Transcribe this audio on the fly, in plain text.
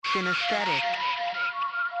Synesthetic.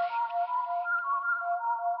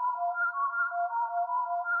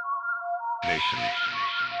 Nation.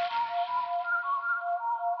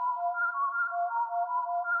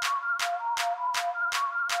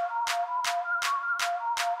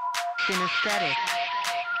 Synesthetic.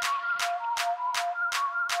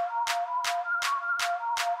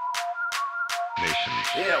 Nation.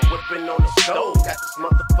 Yeah, whipping on the stove, got this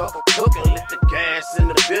motherfucker cooking, lit the gas in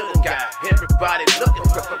the building, got everybody looking,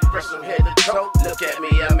 fresh from head to toe. Look at me,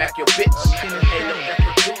 I'm at your bitch. Ain't no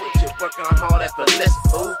effort to it, you're working hard at the list.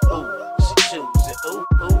 Ooh, ooh, she choosing, ooh,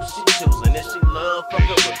 ooh, she choosing. And she love fucking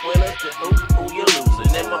with winners, then ooh, ooh, you're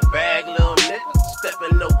losing. In my bag, little nigga,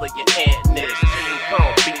 stepping over your aunt niggas. King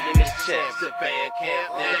Kong beating his chest, sit band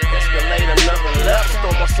camp, escalate another level,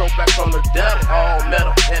 throw my soul back on the devil. All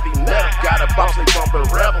metal, heavy metal, got a boss they bumping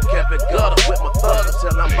rebel, kept it gutter with my thugs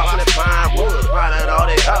till I'm bossing that fine wood, grinding all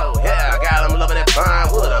they hoe. Yeah, I got them loving that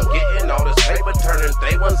fine wood. I'm getting all this paper, turning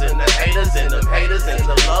they ones into haters, and them haters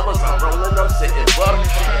into lovers. I'm rolling, I'm sitting butter.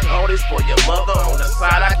 All this for your mother. On the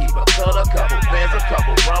side, I keep a cut, a couple bands, a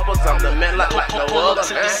couple rubbers. I'm the man like no Pull other. up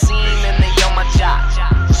to the scene and they on my job.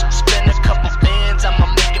 Spend a couple bands, I'ma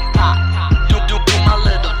make it pop. Do my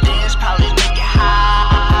little dance, probably make it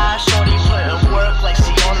high. Shorty putting work like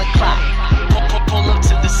she on the clock. Pull up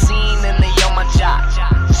to the scene and they on my job.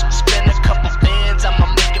 Spend a couple bands, I'ma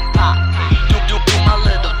make it pop. Do my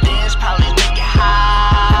little dance, probably make it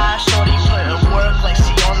high. Shorty putting work like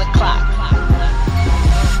she on the clock.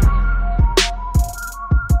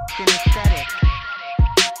 Synesthetic.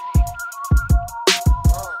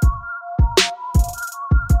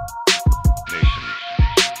 Nation.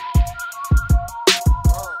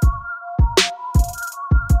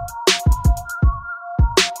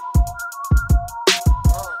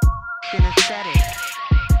 Synesthetic.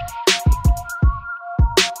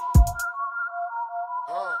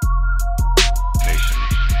 Nation.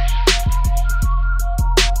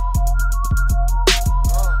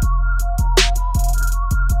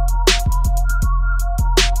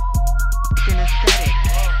 Synesthetic.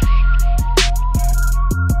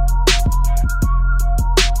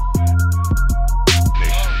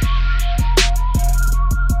 Nation.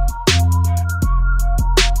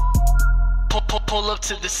 Pull up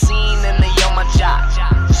to the scene and they on my job.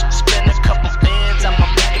 Spend a couple bands, I'ma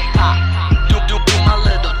make it pop. Do my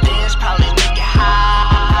little dance, probably make it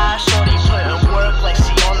high. Shorty putting work like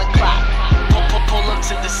she on the clock. Pull up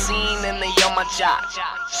to the scene and they on my job.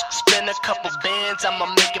 Spend a couple bands, I'ma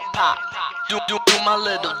make it pop. Do my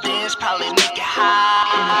little dance, probably make it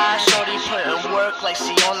high. Shorty putting work like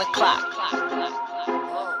she on the clock.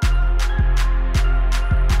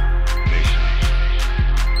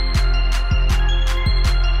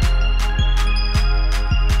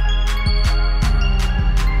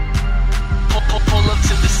 Pull up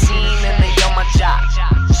to the scene and they on my job.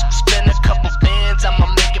 Spend a couple bands, I'ma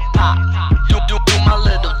make it pop. Do my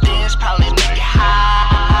little dance, probably make it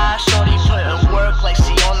high. Shorty putting work like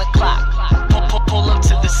she on the clock. Pull up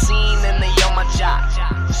to the scene and they on my job.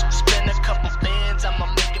 Spend a couple bands, I'ma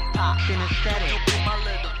make it pop. Synesthetic. Do my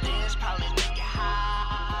little dance, probably make it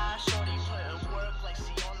high. Shorty putting work like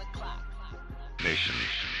she on the clock. Nation.